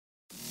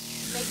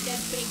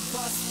big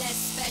boss less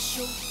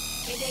special.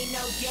 It ain't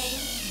no game,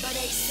 but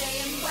they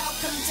saying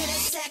welcome to the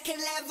second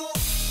level.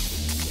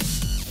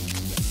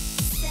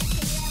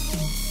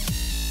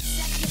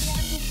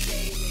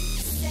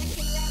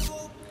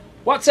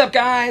 What's up,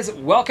 guys?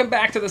 Welcome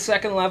back to the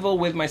second level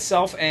with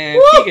myself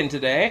and Keegan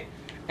today.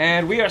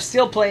 And we are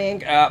still playing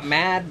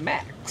Mad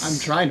Max. I'm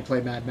trying to play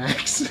Mad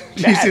Max.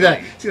 Did you see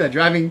that? See that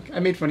driving? I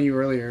made fun of you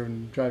earlier,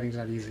 and driving's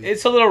not easy.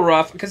 It's a little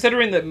rough,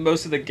 considering that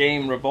most of the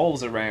game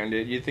revolves around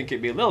it. You'd think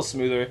it'd be a little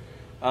smoother.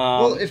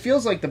 Well, it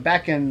feels like the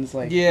back end's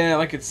like... Yeah,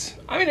 like it's...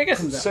 I mean, I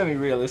guess it's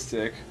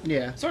semi-realistic.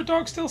 Yeah. Is our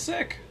dog still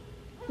sick?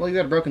 Well, you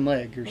got a broken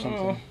leg or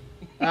something.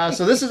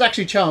 So this is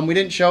actually Chum. We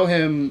didn't show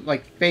him,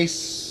 like,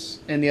 face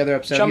in the other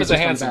episode. Chum is a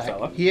handsome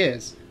fella. He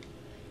is.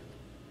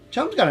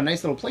 Chum's got a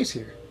nice little place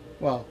here.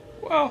 Well,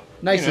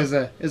 nice you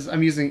know.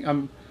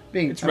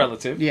 It's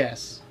relative.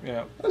 Yes.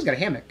 Yeah. Oh, he's got a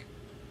hammock.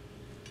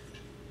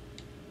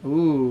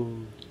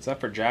 Ooh. Is that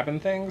for jabbing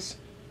things?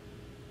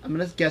 I'm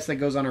gonna guess that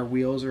goes on our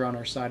wheels or on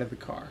our side of the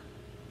car.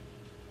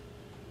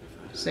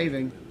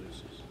 Saving.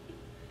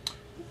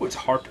 Oh, it's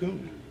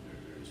harpoon.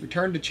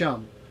 Return to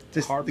Chum.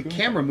 The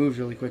camera moves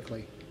really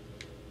quickly.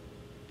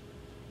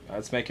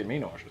 That's making me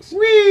nauseous.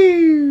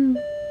 Whee!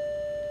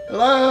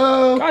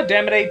 Hello? God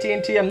damn it,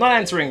 AT&T. I'm not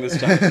answering this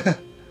time.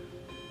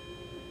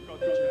 Boop,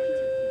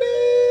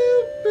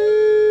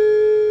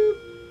 boop.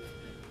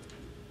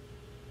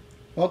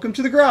 Welcome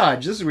to the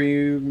garage. This is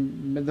where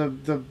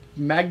the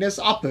Magnum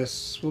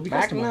Opus will be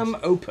customized. Magnum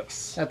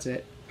Opus. That's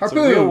it. It's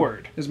Harpoon a real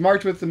word. is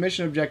marked with the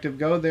mission objective.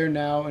 Go there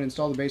now and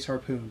install the base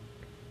harpoon.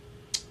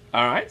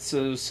 Alright,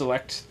 so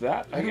select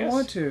that, I guess. I don't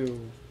want to.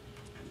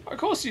 Of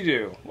course you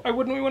do. Why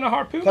wouldn't we want a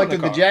harpoon?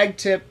 Collected the jag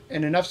tip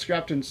and enough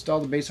scrap to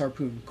install the base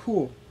harpoon.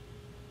 Cool.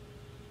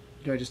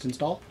 Do I just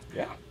install?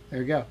 Yeah.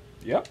 There we go.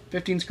 Yep.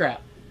 15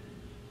 scrap.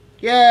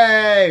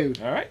 Yay!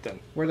 Alright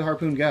then. Where'd the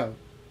harpoon go?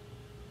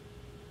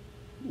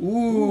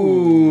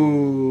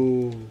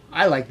 Ooh.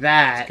 I like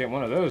that. Let's get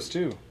one of those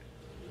too.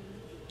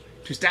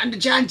 To stand a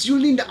chance, you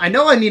need... I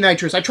know I need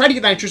nitrous. I tried to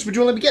get nitrous, but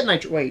you won't let me get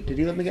nitrous. Wait, did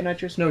he let me get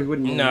nitrous? No, he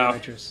wouldn't let me get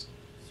nitrous.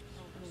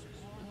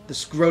 The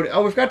Scrotus.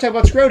 Oh, we forgot to talk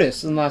about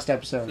Scrotus in the last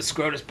episode. The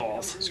Scrotus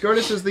balls.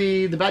 Scrotus is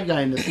the bad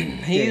guy in this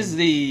He's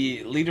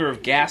the leader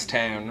of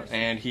Gastown,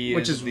 and he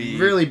Which is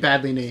really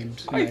badly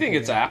named. I think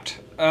it's apt.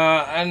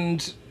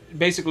 And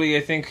basically,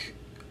 I think...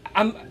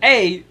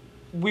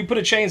 we put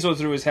a chainsaw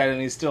through his head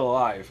and he's still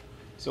alive.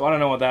 So I don't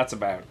know what that's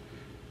about.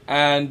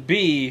 And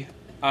B...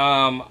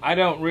 I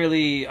don't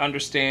really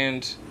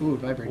understand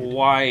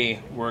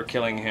why we're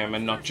killing him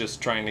and not just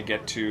trying to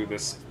get to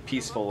this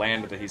peaceful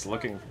land that he's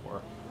looking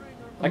for.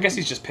 I guess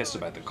he's just pissed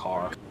about the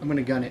car. I'm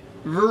gonna gun it.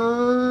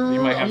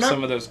 You might have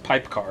some of those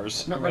pipe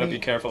cars. You gotta be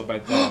careful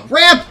about them.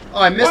 Ramp!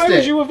 Oh, I missed it. Why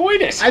would you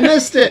avoid it? I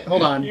missed it.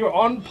 Hold on. You're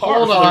on par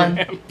for the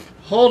ramp.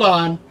 Hold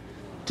on.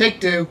 Take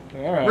two.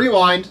 All right.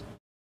 Rewind.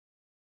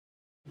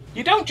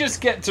 You don't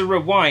just get to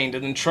rewind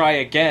and then try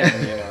again,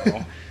 you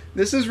know.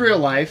 This is real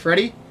life.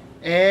 Ready?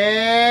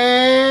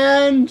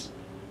 And...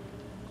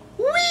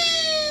 Whee!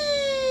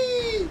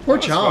 Poor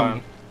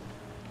Chum.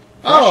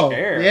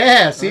 Air.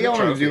 Yeah. See, I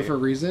wanted to do it for a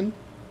reason.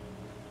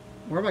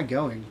 Where am I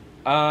going?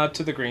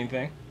 To the green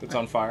thing that's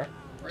on fire.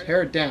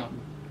 Tear it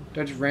down. Do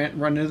I just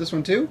run into this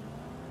one too?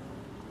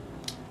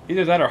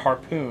 Either that or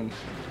harpoon.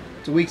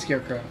 It's a weak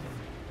scarecrow.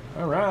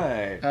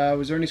 Alright.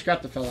 Was there any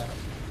scrap that fell out?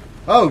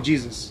 Oh,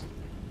 Jesus.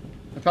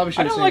 I probably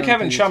should have I don't like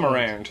having Chum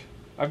around.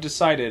 I've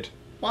decided.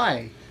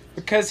 Why?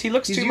 Because he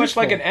looks too much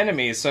like an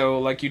enemy, so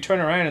like you turn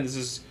around and there's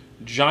this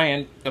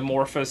giant,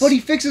 amorphous... But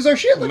he fixes our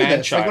shit, look at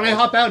this. Child. Like when I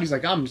hop out, he's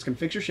like, I'm just going to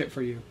fix your shit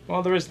for you.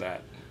 Well, there is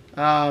that.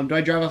 Do I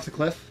drive off the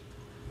cliff?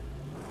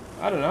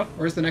 I don't know.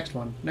 Where's the next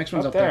one? Next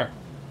one's up there. there.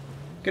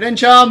 Get in,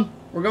 Chum!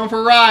 We're going for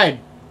a ride!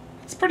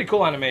 It's a pretty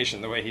cool animation,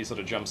 the way he sort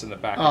of jumps in the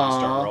back and you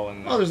start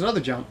rolling. Oh, there's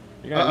another jump.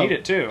 You're going to need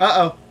it, too.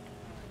 Uh-oh.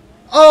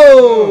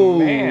 Oh!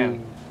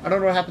 Man. I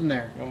don't know what happened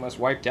there. You almost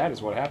wiped out is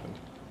what happened.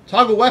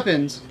 Toggle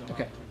weapons.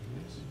 Okay.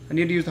 I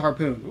need to use the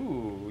harpoon.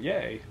 Ooh,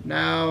 yay.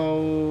 Now...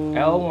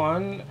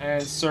 L1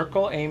 as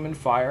circle, aim, and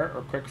fire,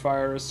 or quick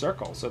fire is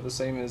circle. So the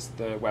same as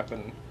the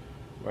weapon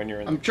when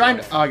you're in I'm trying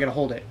to... Oh, I gotta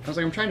hold it. I was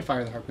like, I'm trying to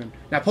fire the harpoon.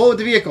 Now pull it with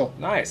the vehicle.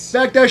 Nice.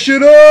 Back that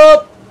shit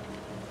up!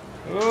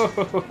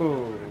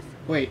 Ooh.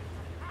 Wait.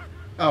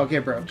 Oh, okay,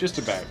 bro. Just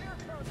about.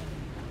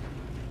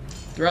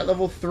 They're at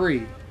level 3.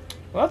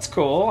 Well, that's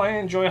cool. I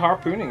enjoy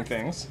harpooning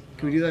things.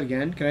 Can we do that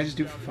again? Can I just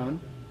do it for fun?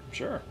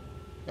 Sure.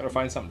 Gotta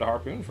find something to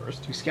harpoon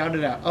first. We scout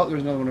it out. Oh,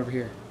 there's another one over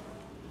here.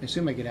 I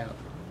assume I get out.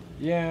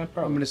 Yeah,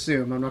 probably. I'm gonna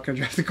assume. I'm not gonna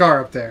drive the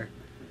car up there.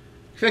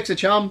 Fix it,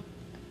 Chum.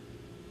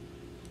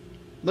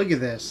 Look at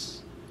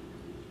this.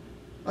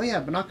 Oh yeah,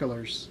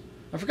 binoculars.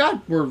 I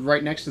forgot we're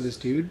right next to this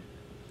dude.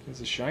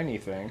 It's a shiny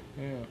thing.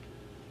 Yeah.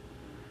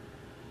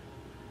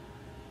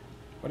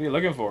 What are you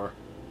looking for?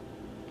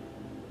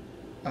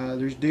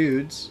 There's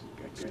dudes.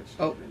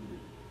 Oh.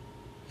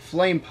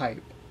 Flame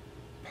pipe.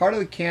 Part of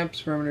the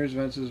camp's perimeter's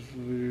events is...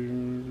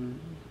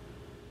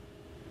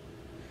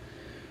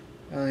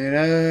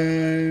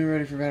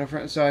 ready for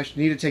battlefront. So I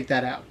need to take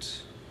that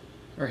out.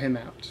 Or him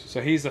out. So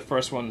he's the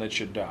first one that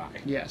should die.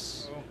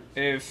 Yes.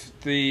 if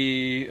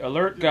the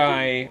alert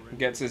guy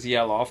gets his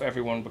yell off,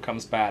 everyone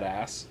becomes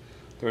badass.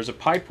 There's a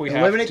pipe we have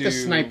to... Eliminate the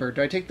sniper.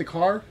 Do I take the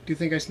car? Do you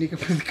think I sneak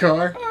up in the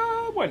car?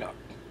 Why not?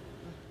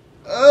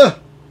 Ugh!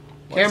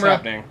 What's Camera.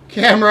 happening?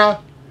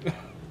 Camera!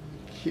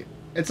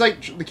 It's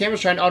like the camera's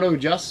trying to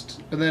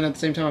auto-adjust, and then at the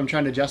same time I'm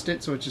trying to adjust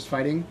it, so it's just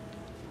fighting.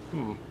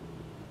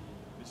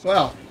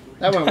 Well,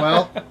 that went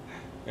well.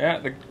 Yeah,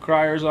 the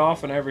crier's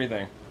off and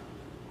everything.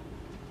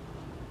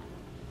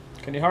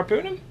 Can you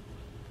harpoon him?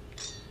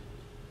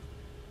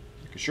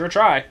 You can sure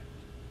try.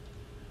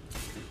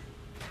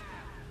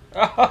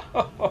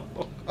 Oh,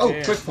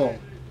 damn. quick pull.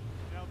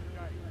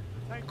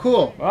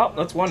 Cool. Well,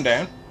 that's one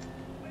down.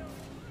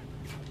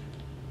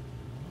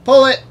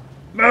 Pull it!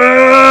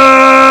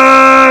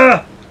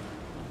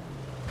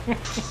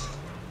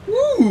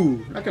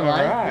 Woo! Not gonna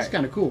lie, Alright. that's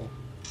kind of cool.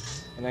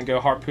 And then go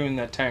harpoon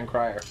that tank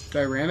crier. Do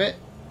I ram it?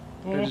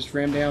 Or just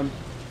ram down?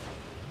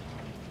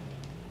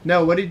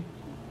 No, what did...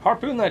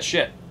 Harpoon that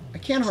shit. I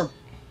can't harp...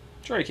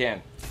 Sure you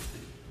can.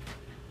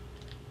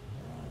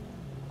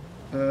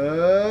 There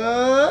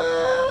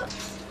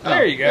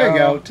you go. There you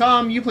go.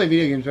 Tom, you play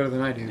video games better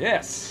than I do.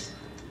 Yes.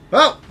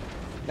 Well,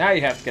 Now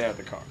you have to get out of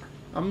the car.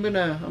 I'm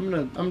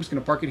just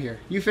gonna park it here.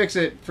 You fix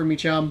it for me,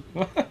 chum.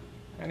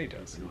 And he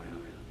does.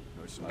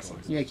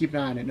 Yeah, keep an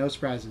eye on it. No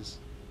surprises.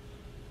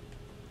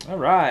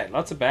 Alright,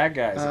 lots of bad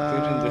guys,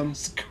 including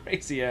this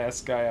crazy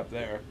ass guy up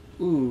there.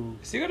 Ooh.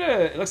 Is he gonna...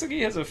 It looks like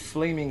he has a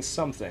flaming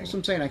something. That's what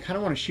I'm saying. I kind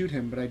of want to shoot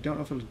him, but I don't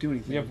know if it'll do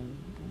anything. You have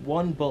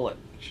one bullet.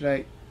 Should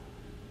I...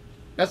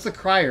 That's the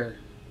crier.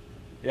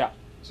 Yeah.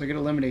 So I could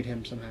eliminate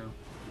him somehow.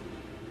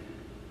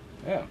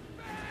 Yeah.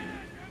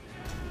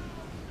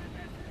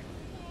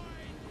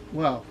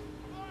 Well,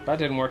 That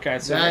didn't work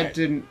out so that right.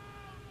 didn't...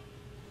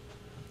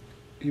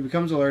 He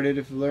becomes alerted.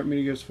 If alert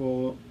meter goes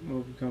full,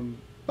 will become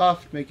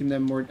buffed, making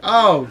them more...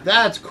 Oh,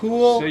 that's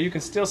cool! So you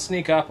can still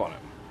sneak up on him.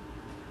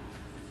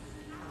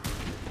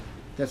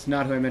 That's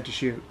not who I meant to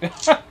shoot.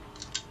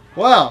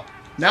 Well,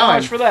 now So I'm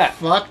much for that.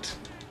 fucked.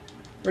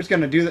 We're just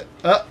gonna do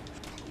that.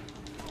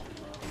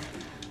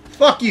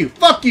 Fuck you!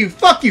 Fuck you!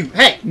 Fuck you!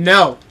 Hey,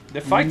 no!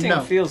 The fighting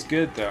No. feels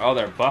good though. Oh,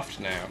 they're buffed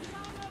now.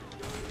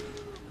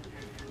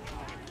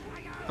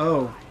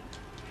 Oh.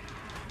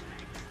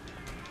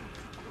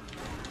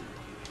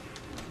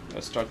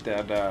 Let's start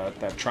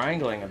that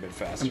triangling a bit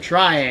faster. I'm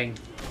trying.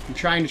 I'm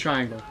trying to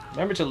triangle.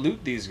 Remember to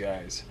loot these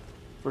guys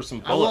for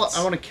some I bullets.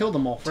 want to kill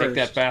them all first. Take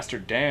that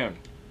bastard down.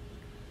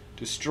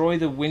 Destroy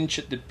the winch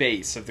at the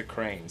base of the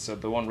crane. So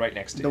the one right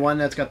next to The you. one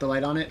that's got the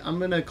light on it. I'm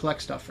gonna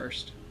collect stuff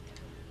first.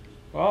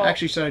 Well,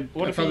 Actually, so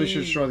what I if probably he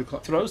should destroy the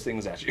clock. throws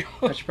things at you?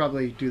 I should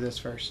probably do this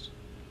first.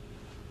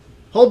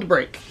 Hold the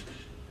brake.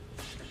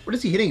 What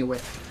is he hitting it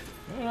with?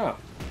 I don't know.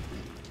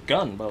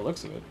 Gun, by the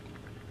looks of it.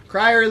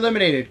 Crier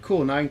eliminated.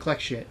 Cool, now I can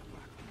collect shit.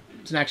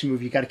 It's an action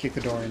movie. You gotta kick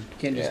the door in. You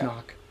can't just Yeah.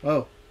 knock.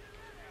 Oh.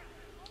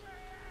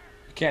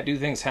 You can't do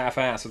things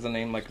half-assed with a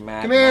name like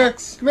Mad Come here.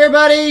 Max. Come here,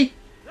 buddy.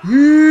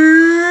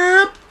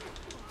 Yep.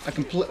 I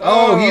can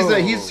Oh,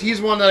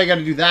 he's one that I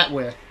gotta do that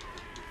with.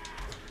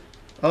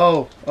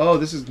 Oh,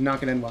 this is not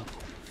gonna end well.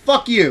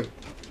 Fuck you.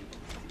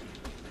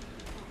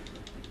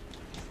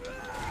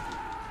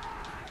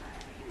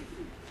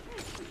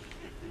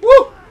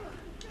 Woo!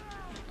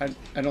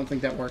 I don't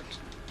think that worked.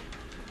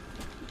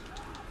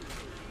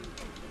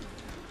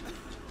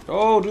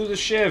 Oh, do the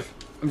shiv.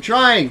 I'm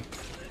trying.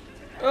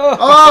 Oh.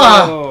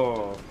 Ah!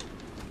 Oh.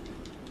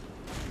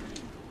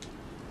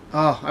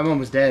 Oh, I'm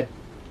almost dead.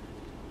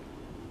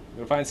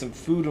 We'll find some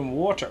food and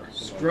water.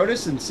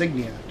 Scrotus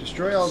insignia.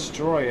 Destroy all...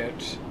 Destroy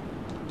it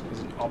is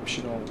an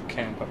optional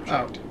camp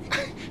objective.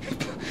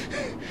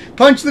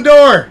 Punch the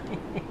door!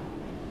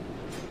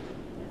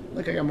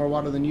 Look, I got more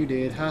water than you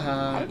did.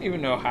 Haha. I didn't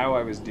even know how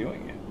I was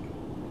doing it.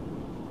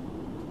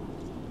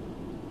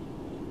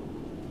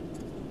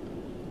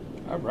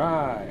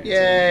 Alright.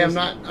 Yay, So I'm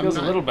not feels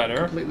a little better.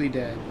 completely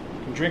dead.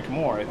 Can drink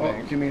more, I Oh,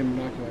 think. give me a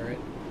binocular, right?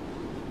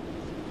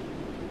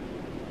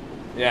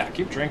 Yeah,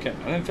 keep drinking.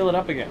 And then fill it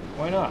up again.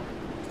 Why not?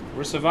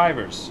 We're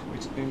survivors.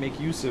 We make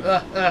use of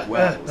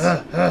wells.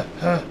 And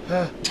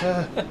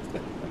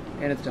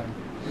it's done.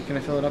 Can I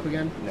fill it up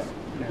again? No.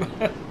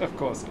 No. Of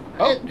course not.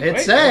 Oh, It wait,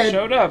 said. it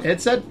showed up.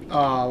 It said.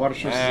 Oh, water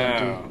source is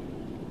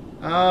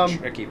Wow. empty.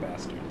 Tricky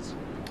bastards.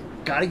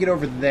 Gotta get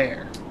over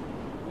there.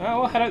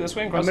 Oh, we'll head out this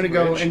way and cross I'm gonna the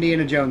go bridge.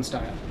 Indiana Jones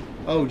style.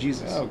 Oh,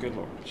 Jesus. Oh, good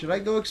lord. Should I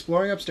go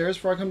exploring upstairs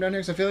before I come down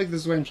here? Because I feel like this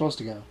is the way I'm supposed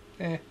to go.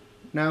 Eh.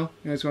 No?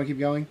 You guys want to keep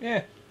going?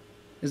 Yeah.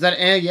 Is that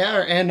yeah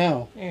or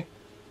no? Eh.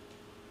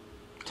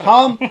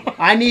 Tom,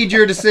 I need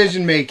your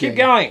decision making. Keep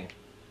going.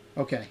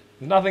 Okay.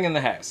 There's nothing in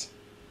the house.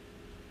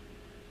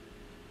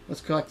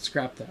 Let's collect the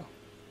scrap, though.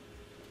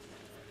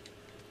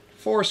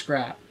 4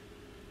 scrap.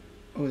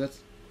 Oh, that's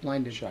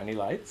blinded. Shiny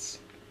lights.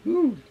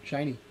 Ooh,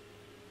 shiny.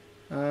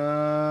 Do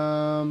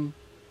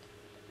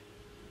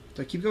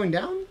I keep going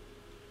down?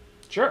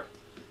 Sure.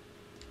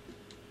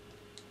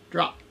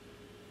 Drop.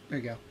 There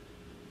you go.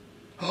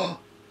 Oh,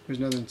 there's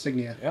another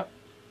insignia. Yep.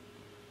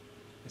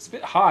 It's a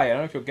bit high. I don't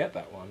know if you'll get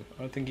that one.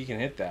 I don't think you can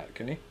hit that,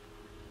 can you?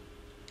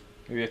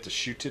 Maybe you have to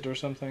shoot it or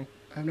something.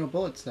 I have no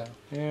bullets though.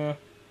 Yeah.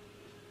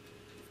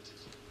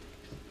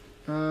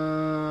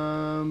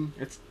 Um.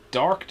 It's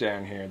dark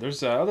down here.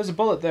 There's a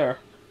bullet there.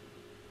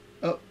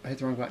 Oh, I hit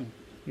the wrong button.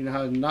 You know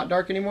how it's not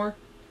dark anymore?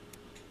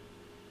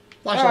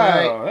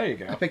 Flashlight. Oh, there you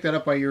go. I picked that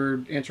up while you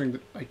were answering the...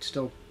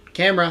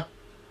 Camera.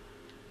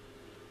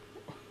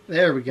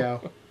 There we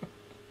go.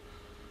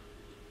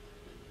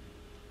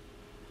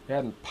 You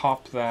hadn't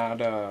popped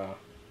that,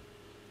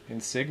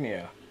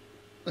 insignia.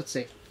 Let's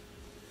see.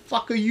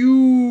 Fuck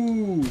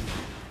you.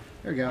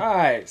 There we go.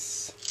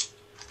 Nice.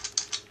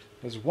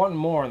 There's one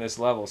more in this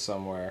level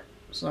somewhere.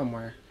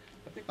 Somewhere.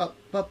 Up,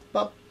 up,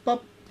 up,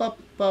 up, up,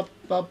 up,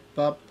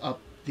 up, up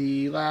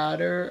the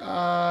ladder.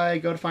 I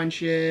go to find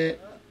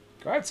shit.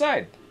 Go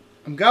outside.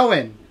 I'm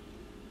going.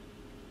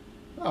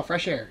 Oh,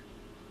 fresh air.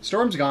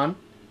 Storm's gone.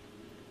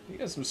 You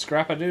got some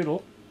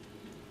scrap-a-doodle.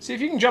 See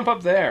if you can jump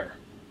up there.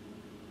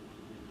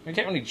 You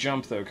can't really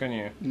jump, though, can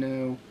you?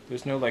 No.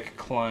 There's no, like,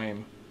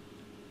 climb.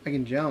 I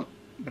can jump,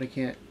 but I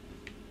can't.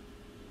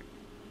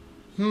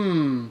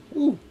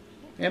 Ooh.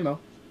 Ammo.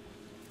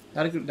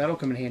 That'll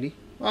come in handy.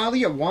 Well, I only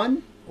get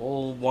one.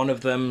 All one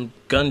of them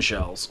gun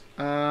shells.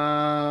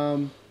 Are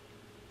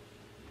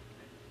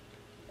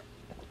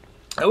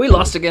we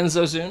lost again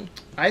so soon?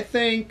 I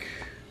think...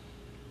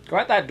 Go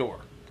out that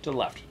door. To the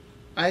left.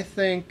 I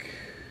think...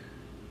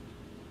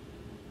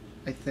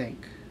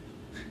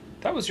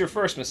 That was your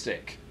first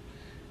mistake.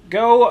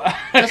 Go,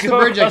 That's go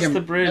across the the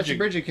bridge. That's the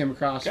bridge I came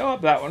across. Go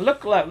up that one.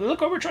 Look left. Look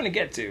where we're trying to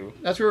get to.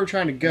 That's where we're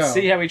trying to go.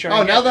 See how we try to Oh,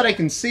 get now that there. I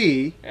can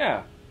see.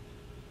 Yeah.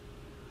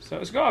 So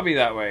it's gotta be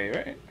that way,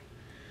 right?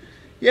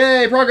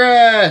 Yay,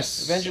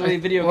 progress! Eventually,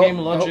 video game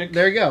logic. Oh,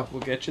 there you go.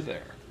 We'll get you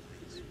there.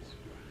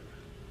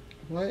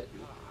 What?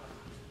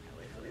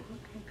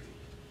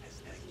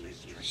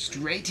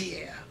 Straight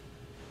here.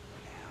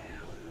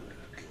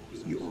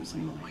 Yours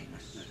and mine.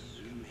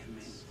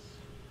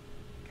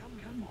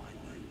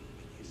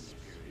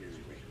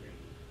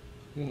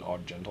 He's an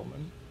odd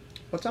gentleman.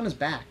 What's on his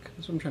back?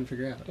 That's what I'm trying to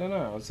figure out. I don't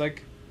know. It's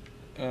like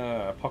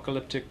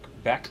apocalyptic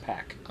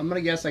backpack. I'm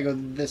gonna guess I go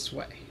this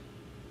way.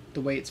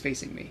 The way it's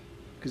facing me.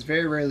 Because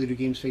very rarely do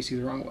games face you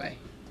the wrong way.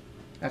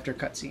 After a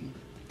cutscene.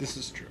 This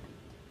is true.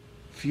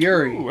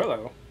 Fury. Ooh,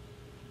 hello.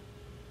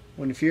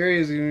 When Fury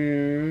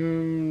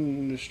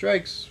is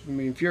strikes, I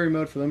mean Fury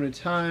mode for limited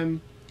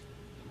time.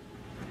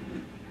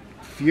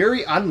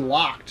 Fury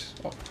unlocked.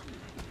 Oh.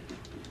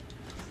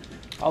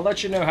 I'll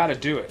let you know how to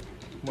do it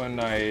when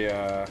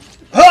I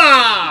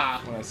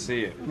Ha! when I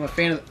see it. I'm a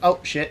fan of. Oh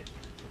shit!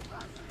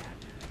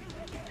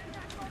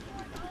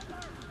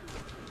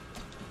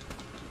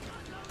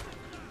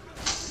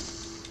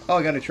 Oh,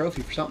 I got a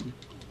trophy for something.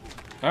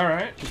 All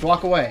right. Just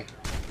walk away.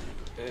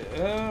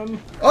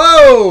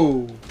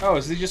 Oh, Oh!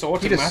 is he just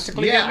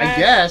automatically? Yeah, get mad? I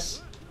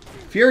guess.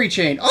 Fury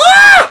chain.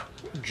 Ah!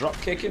 Drop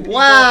kicking people?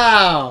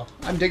 Wow!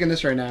 I'm digging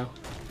this right now.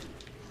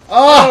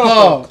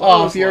 Oh! Oh,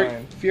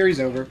 clothesline. Fury's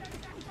over.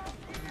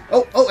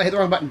 Oh, I hit the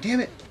wrong button.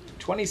 Damn it.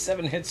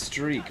 27 hit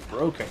streak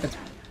broken.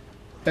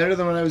 Better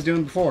than what I was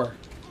doing before.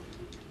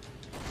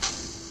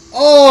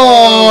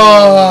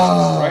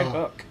 Oh! Right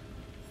hook.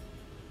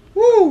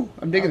 Woo!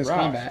 I'm digging this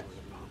Alright. combat.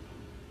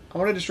 I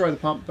want to destroy the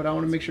pump, but I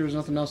want to make sure there's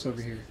nothing else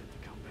over here.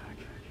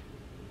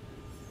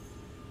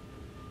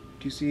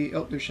 Do you see?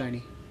 Oh, there's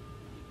shiny.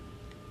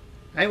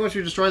 I think once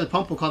we destroy the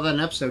pump, we'll call that an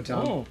episode,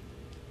 Tom. Oh.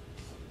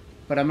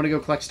 But I'm gonna go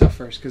collect stuff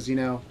first, because you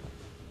know,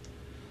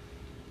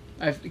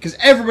 because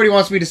everybody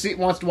wants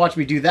to watch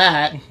me do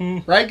that,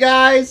 right,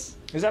 guys?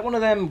 Is that one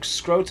of them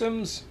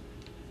scrotums?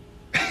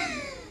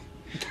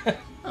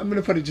 I'm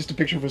gonna put just a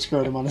picture of a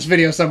scrotum on this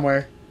video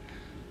somewhere.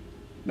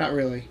 Not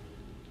really.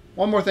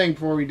 One more thing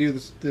before we do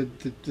this, the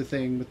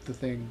thing with the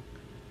thing.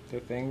 The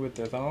thing with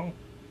the thong?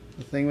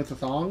 The thing with the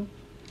thong?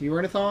 You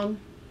wearing a thong?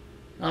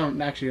 I don't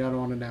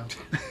want to know.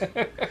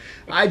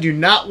 I do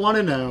not want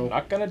to know.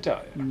 Not gonna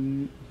tell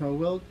you. Oh,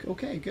 well,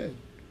 okay, good.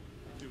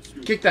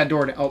 Kick that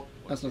door down. Oh,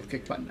 that's not the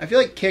kick button. I feel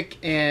like kick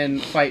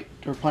and fight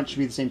or punch should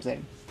be the same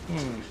thing.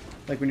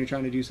 Like when you're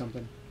trying to do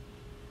something.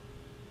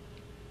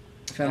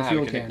 I found a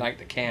fuel we can can. ignite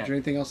the Is can. there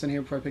anything else in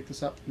here before I pick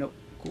this up? Nope.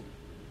 Cool.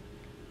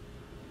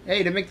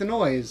 Hey, to make the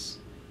noise.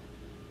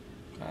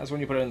 That's when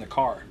you put it in the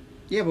car.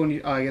 Yeah, but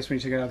I guess when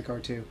you take it out of the car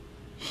too.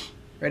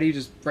 Ready?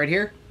 Just right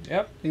here?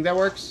 Yep. Think that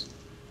works?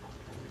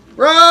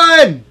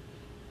 Run!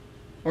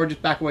 Or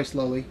just back away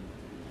slowly.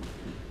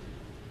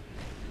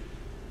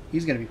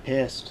 He's gonna be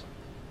pissed.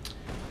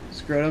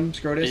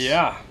 Scrotus?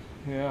 Yeah.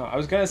 I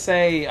was gonna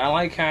say, I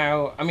like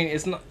how, I mean,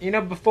 it's not,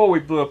 before we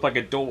blew up like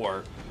a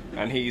door,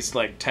 and he's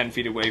like 10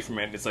 feet away from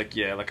it, and it's like,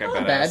 yeah, like I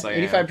Not bet bad. I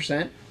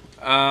am.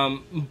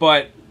 85%.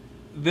 But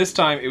this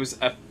time it was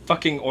a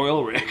fucking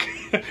oil rig,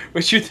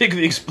 which you'd think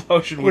the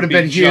explosion would Would've be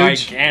been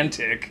huge.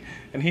 gigantic,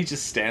 and he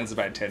just stands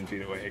about 10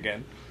 feet away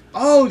again.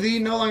 Oh, the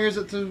no longer is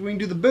it we can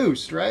do the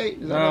boost, right?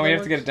 Is that how No, we that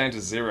have to get it works? down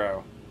to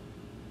 0.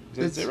 Is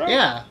it It's- 0?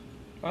 Yeah.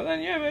 Well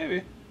then, yeah,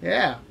 maybe.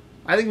 Yeah.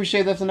 I think we should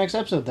save that for the next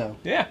episode, though.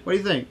 Yeah, What do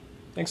you think?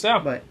 think so.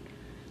 But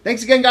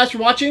thanks again, guys, for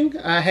watching.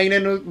 Hanging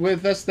in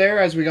with us there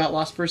as we got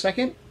lost for a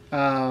second.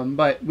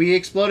 But we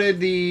exploded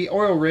the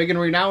oil rig, and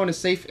we're now in a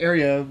safe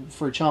area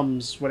for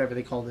chums, whatever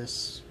they call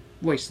this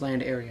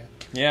wasteland area.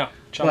 Yeah,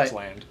 Chums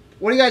Land.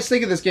 What do you guys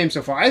think of this game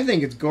so far? I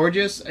think it's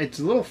gorgeous. It's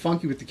a little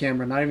funky with the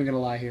camera. Not even gonna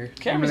lie here.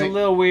 Camera's a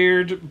little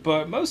weird,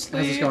 but mostly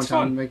how's this going, it's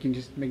Tom? fun. Making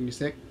you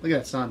sick? Look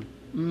at that sun.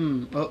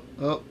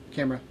 Oh,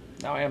 camera.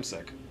 Now I am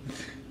sick.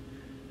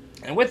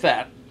 And with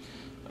that,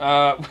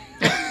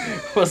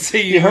 we'll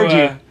see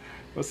you.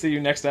 We'll see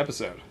you next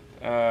episode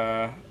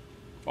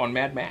on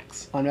Mad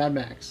Max. On Mad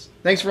Max.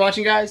 Thanks for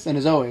watching, guys, and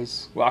as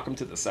always, welcome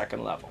to the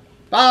second level.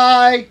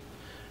 Bye.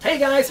 Hey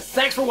guys,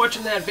 thanks for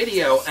watching that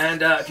video,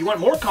 and if you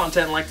want more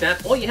content like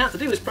that, all you have to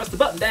do is press the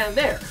button down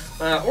there,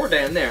 or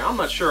down there. I'm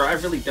not sure. I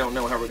really don't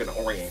know how we're going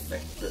to orient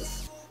this.